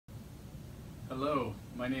Hello,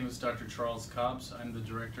 my name is Dr. Charles Cobbs. I'm the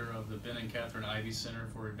director of the Ben and Catherine Ivy Center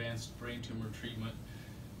for Advanced Brain Tumor Treatment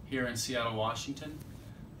here in Seattle, Washington.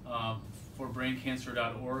 For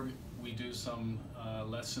BrainCancer.org, we do some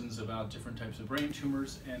lessons about different types of brain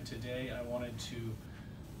tumors, and today I wanted to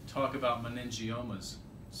talk about meningiomas.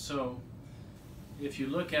 So, if you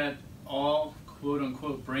look at all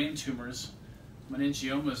quote-unquote brain tumors,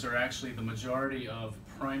 meningiomas are actually the majority of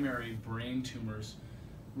primary brain tumors.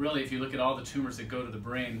 Really, if you look at all the tumors that go to the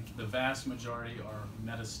brain, the vast majority are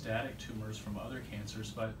metastatic tumors from other cancers,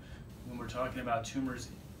 but when we're talking about tumors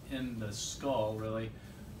in the skull, really,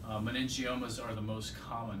 meningiomas are the most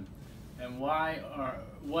common. And what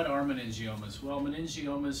are meningiomas? Well,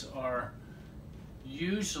 meningiomas are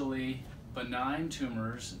usually benign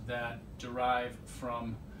tumors that derive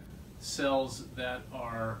from cells that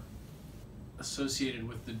are associated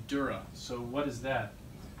with the dura. So what is that?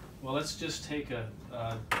 Well, let's just take a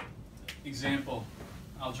example.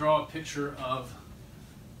 I'll draw a picture of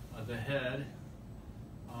the head,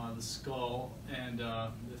 the skull, and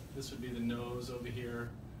this would be the nose over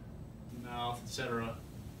here, mouth, etc.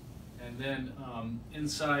 And then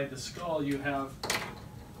inside the skull you have,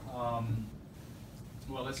 well,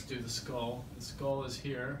 let's do the skull. The skull is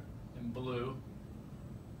here in blue.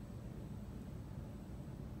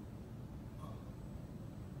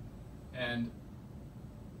 And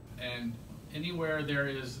anywhere there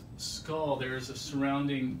is skull, there is a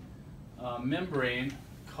surrounding membrane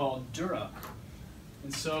called dura.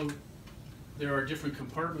 And so there are different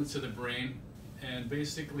compartments of the brain, and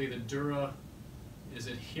basically the dura is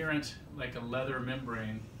adherent like a leather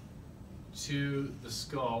membrane to the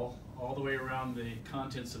skull all the way around the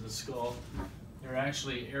contents of the skull. There are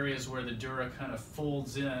actually areas where the dura kind of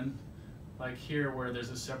folds in, like here where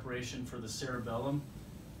there's a separation for the cerebellum.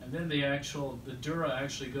 And then the dura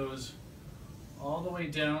actually goes all the way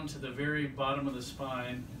down to the very bottom of the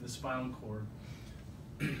spine in the spinal cord.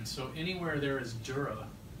 So anywhere there is dura,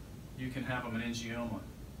 you can have a meningioma.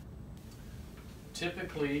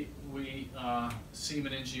 Typically, we see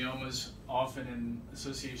meningiomas often in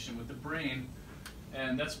association with the brain,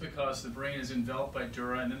 and that's because the brain is enveloped by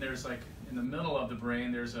dura, and then there's like in the middle of the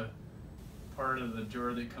brain, there's a part of the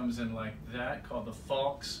dura that comes in like that called the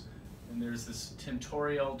falx. And there's this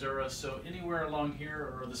tentorial dura, so anywhere along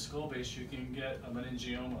here or the skull base you can get a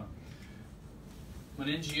meningioma.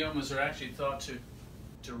 Meningiomas are actually thought to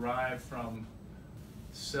derive from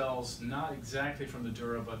cells, not exactly from the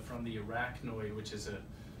dura, but from the arachnoid, which is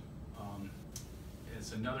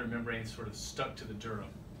another membrane sort of stuck to the dura.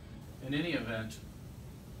 In any event,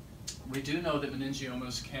 we do know that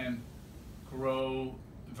meningiomas can grow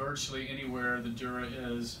virtually anywhere the dura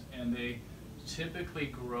is, and they typically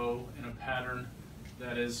grow in a pattern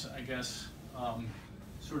that is, I guess,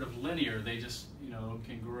 sort of linear. They just,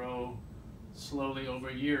 can grow slowly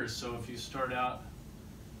over years. So if you start out,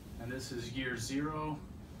 and this is year 0,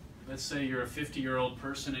 let's say you're a 50-year-old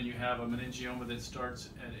person and you have a meningioma that starts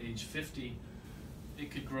at age 50,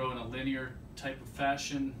 it could grow in a linear type of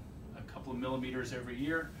fashion, a couple of millimeters every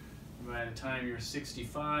year. By the time you're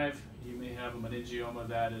 65, you may have a meningioma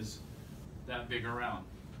that is that big around.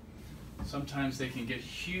 Sometimes they can get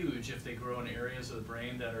huge if they grow in areas of the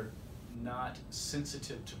brain that are not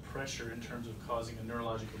sensitive to pressure in terms of causing a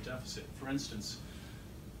neurological deficit. For instance,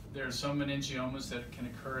 there are some meningiomas that can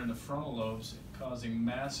occur in the frontal lobes, causing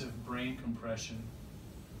massive brain compression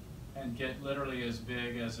and get literally as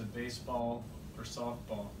big as a baseball or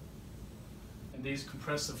softball. And these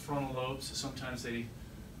compressive frontal lobes, sometimes they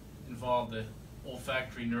involve the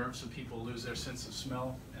olfactory nerve, so people lose their sense of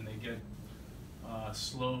smell and they get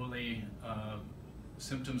slowly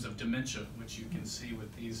symptoms of dementia, which you can see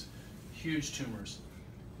with these huge tumors.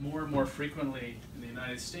 More and more frequently in the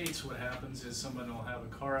United States, what happens is someone will have a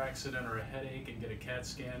car accident or a headache and get a CAT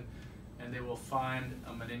scan, and they will find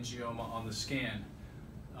a meningioma on the scan.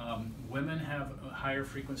 Women have a higher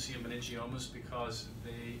frequency of meningiomas because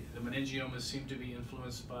the meningiomas seem to be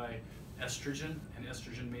influenced by estrogen, and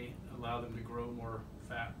estrogen may allow them to grow more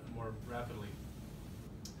rapidly.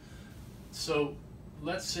 So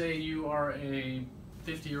let's say you are a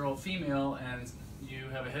 50-year-old female and you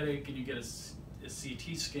have a headache and you get a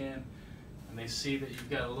CT scan and they see that you've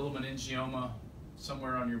got a little meningioma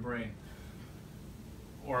somewhere on your brain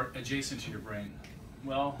or adjacent to your brain.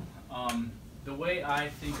 Well, the way I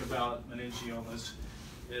think about meningiomas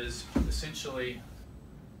is essentially,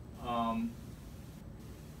 and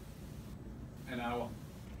I'll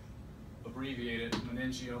abbreviate it,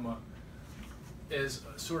 meningioma is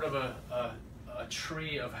sort of a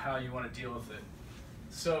tree of how you want to deal with it.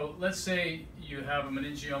 So let's say you have a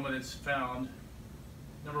meningioma that's found.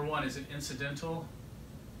 Number one, is it incidental?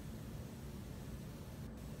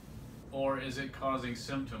 or is it causing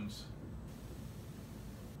symptoms?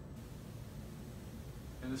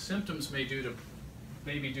 And the symptoms may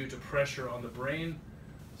be due to pressure on the brain,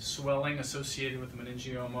 swelling associated with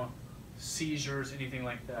meningioma, seizures, anything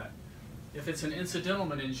like that. If it's an incidental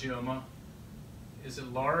meningioma, is it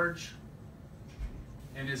large?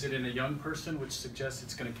 And is it in a young person, which suggests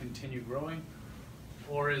it's going to continue growing?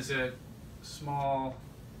 Or is it small,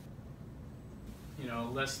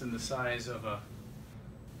 less than the size of a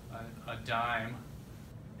dime?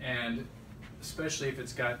 And especially if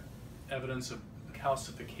it's got evidence of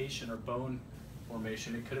calcification or bone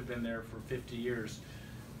formation, it could have been there for 50 years.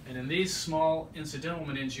 And in these small incidental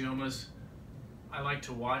meningiomas, I like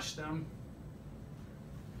to watch them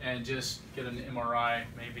and just get an MRI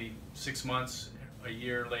maybe 6 months, a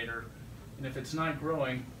year later. And if it's not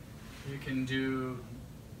growing, you can do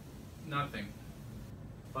nothing.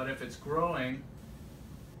 But if it's growing,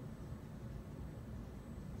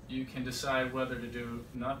 you can decide whether to do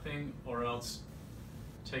nothing or else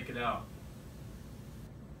take it out.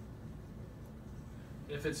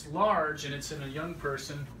 If it's large and it's in a young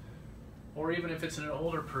person, or even if it's in an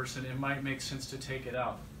older person, it might make sense to take it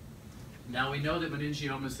out. Now we know that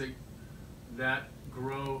meningiomas that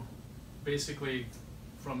grow basically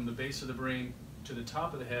from the base of the brain to the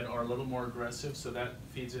top of the head are a little more aggressive, so that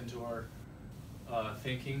feeds into our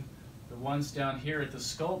thinking. The ones down here at the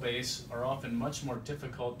skull base are often much more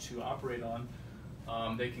difficult to operate on.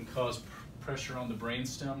 They can cause pressure on the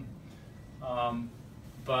brainstem,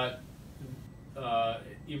 but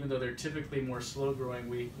even though they're typically more slow growing,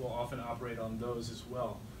 we will often operate on those as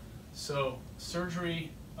well. So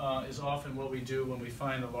surgery is often what we do when we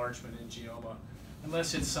find a large meningioma,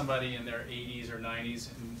 unless it's somebody in their 80s or 90s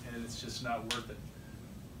and it's just not worth it.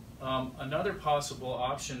 Another possible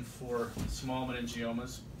option for small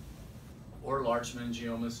meningiomas or large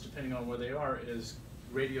meningiomas, depending on where they are, is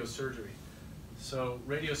radiosurgery. So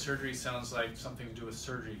radiosurgery sounds like something to do with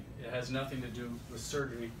surgery. It has nothing to do with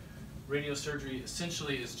surgery. Radiosurgery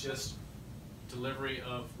essentially is just delivery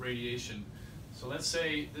of radiation. So let's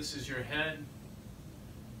say this is your head.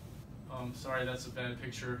 Sorry, that's a bad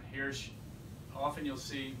picture. Here's, often you'll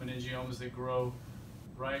see meningiomas that grow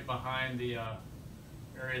right behind the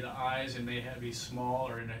area of the eyes and may be small,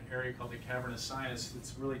 or in an area called the cavernous sinus.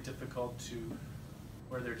 It's really difficult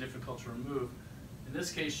where they're difficult to remove. In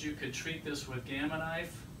this case, you could treat this with Gamma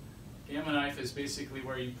knife. Gamma knife is basically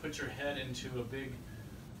where you put your head into a big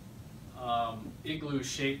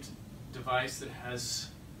igloo-shaped device that has,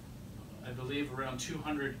 I believe, around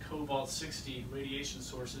 200 cobalt-60 radiation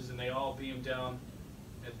sources, and they all beam down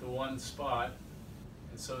at the one spot.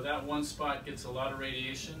 And so that one spot gets a lot of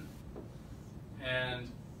radiation, and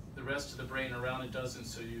the rest of the brain around it doesn't,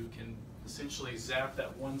 so you can essentially zap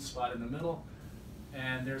that one spot in the middle,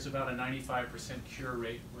 and there's about a 95% cure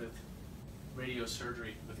rate with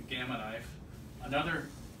radiosurgery with a Gamma knife. Another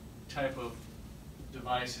type of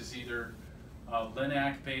device is either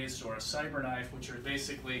Linac-based or a CyberKnife, which are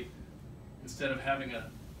basically, instead of having a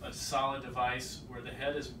solid device where the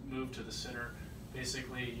head is moved to the center,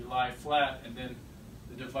 basically you lie flat and then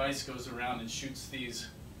the device goes around and shoots these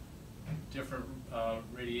different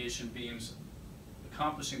radiation beams,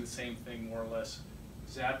 accomplishing the same thing more or less,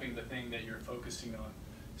 zapping the thing that you're focusing on.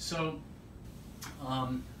 So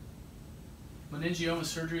meningioma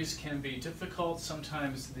surgeries can be difficult.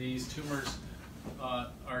 Sometimes these tumors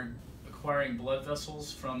are acquiring blood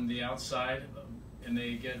vessels from the outside, and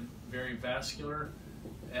they get very vascular,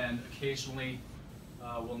 and occasionally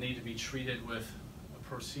will need to be treated with a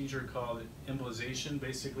procedure called embolization.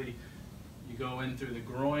 Basically, you go in through the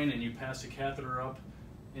groin and you pass a catheter up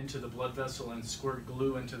into the blood vessel and squirt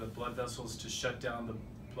glue into the blood vessels to shut down the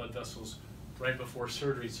blood vessels right before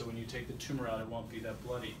surgery, so when you take the tumor out, it won't be that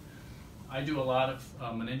bloody. I do a lot of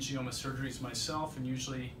meningioma surgeries myself, and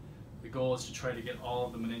usually the goal is to try to get all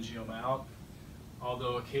of the meningioma out,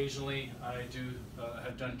 although occasionally I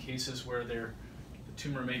have done cases where the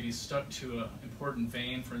tumor may be stuck to an important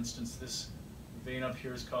vein. For instance, this vein up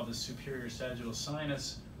here is called the superior sagittal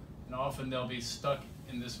sinus, and often they'll be stuck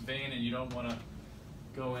in this vein, and you don't want to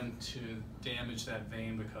go in to damage that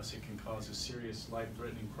vein because it can cause a serious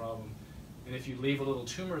life-threatening problem. And if you leave a little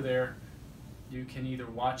tumor there, you can either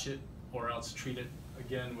watch it or else treat it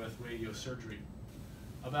again with radiosurgery.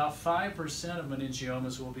 About 5% of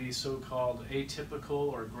meningiomas will be so-called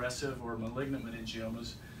atypical or aggressive or malignant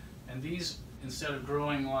meningiomas, and these, instead of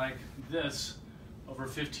growing like this over a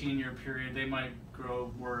 15-year period, they might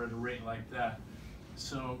grow more at a rate like that.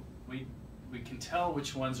 So we can tell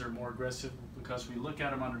which ones are more aggressive because we look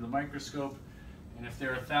at them under the microscope, and if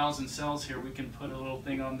there are 1,000 cells here, we can put a little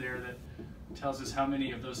thing on there that tells us how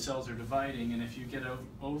many of those cells are dividing, and if you get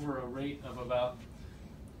over a rate of about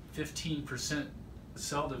 15%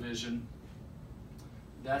 cell division,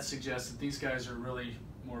 that suggests that these guys are really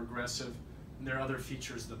more aggressive, and there are other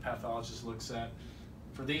features the pathologist looks at.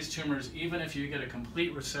 For these tumors, even if you get a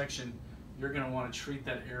complete resection, you're going to want to treat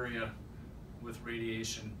that area with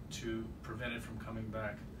radiation to prevent it from coming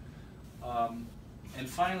back. And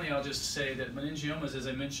finally, I'll just say that meningiomas, as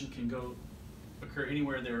I mentioned, can occur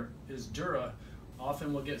anywhere there is dura.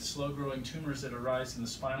 Often we'll get slow-growing tumors that arise in the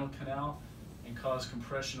spinal canal and cause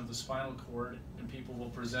compression of the spinal cord, and people will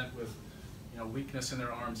present with weakness in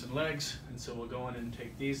their arms and legs, and so we'll go in and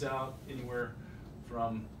take these out anywhere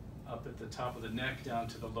from up at the top of the neck down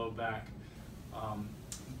to the low back.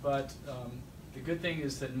 The good thing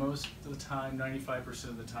is that most of the time, 95%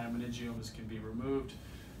 of the time, meningiomas can be removed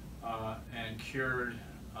and cured,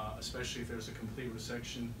 especially if there's a complete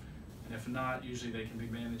resection. And if not, usually they can be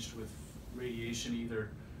managed with radiation, either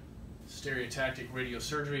stereotactic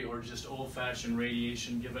radiosurgery or just old-fashioned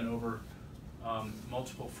radiation given over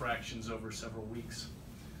multiple fractions over several weeks.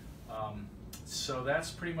 So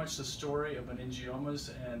that's pretty much the story of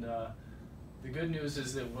meningiomas, and the good news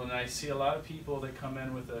is that when I see a lot of people that come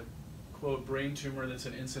in with a quote brain tumor that's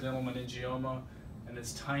an incidental meningioma and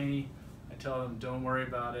it's tiny, I tell them don't worry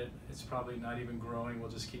about it, it's probably not even growing,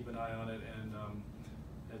 we'll just keep an eye on it, and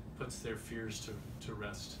it puts their fears to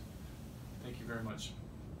rest. Thank you very much.